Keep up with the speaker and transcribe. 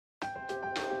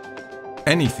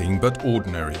Anything but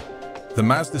ordinary. The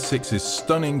Mazda 6's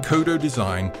stunning Kodo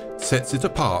design sets it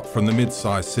apart from the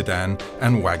mid-size sedan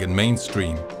and wagon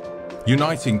mainstream.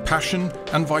 Uniting passion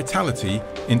and vitality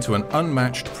into an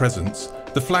unmatched presence,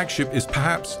 the flagship is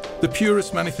perhaps the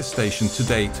purest manifestation to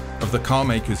date of the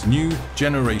carmaker's new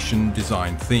generation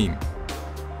design theme.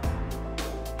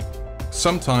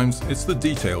 Sometimes it's the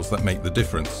details that make the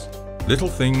difference. Little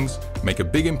things make a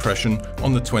big impression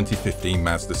on the 2015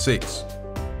 Mazda 6,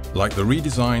 like the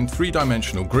redesigned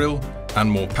three-dimensional grille and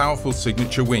more powerful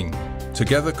signature wing,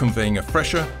 together conveying a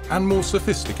fresher and more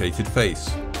sophisticated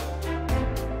face.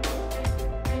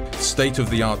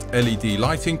 State-of-the-art LED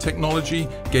lighting technology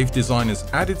gave designers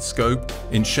added scope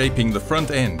in shaping the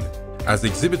front end, as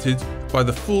exhibited by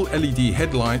the full LED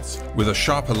headlights with a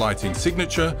sharper lighting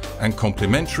signature and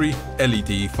complementary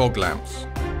LED fog lamps.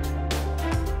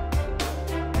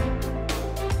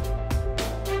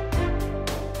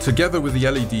 Together with the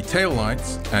LED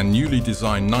taillights and newly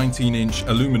designed 19-inch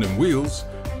aluminum wheels,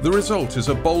 the result is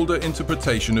a bolder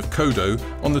interpretation of Kodo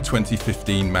on the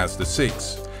 2015 Mazda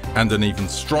 6, and an even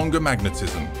stronger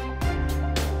magnetism.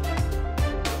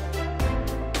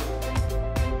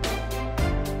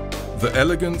 The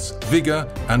elegance, vigour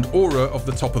and aura of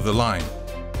the top of the line.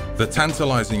 The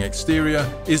tantalizing exterior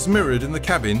is mirrored in the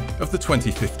cabin of the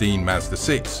 2015 Mazda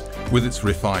 6, with its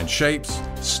refined shapes,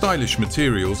 stylish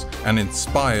materials and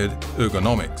inspired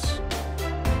ergonomics.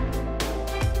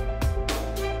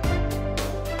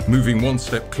 Moving one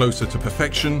step closer to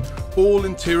perfection, all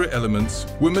interior elements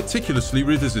were meticulously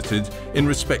revisited in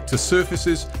respect to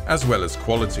surfaces as well as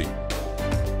quality.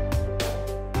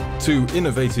 Two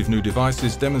innovative new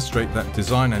devices demonstrate that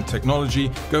design and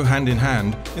technology go hand in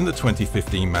hand in the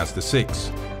 2015 Mazda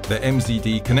 6. The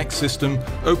MZD Connect system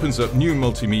opens up new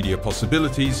multimedia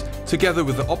possibilities together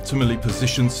with the optimally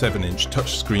positioned 7-inch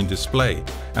touchscreen display,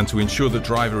 and to ensure the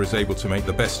driver is able to make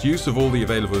the best use of all the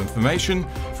available information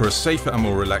for a safer and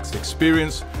more relaxed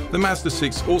experience, the Mazda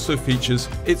 6 also features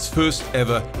its first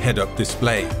ever head-up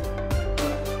display.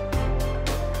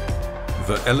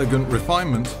 The elegant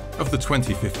refinement of the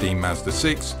 2015 Mazda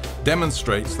 6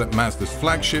 demonstrates that Mazda's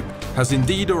flagship has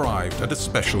indeed arrived at a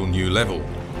special new level,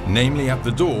 namely at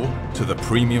the door to the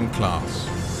premium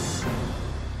class.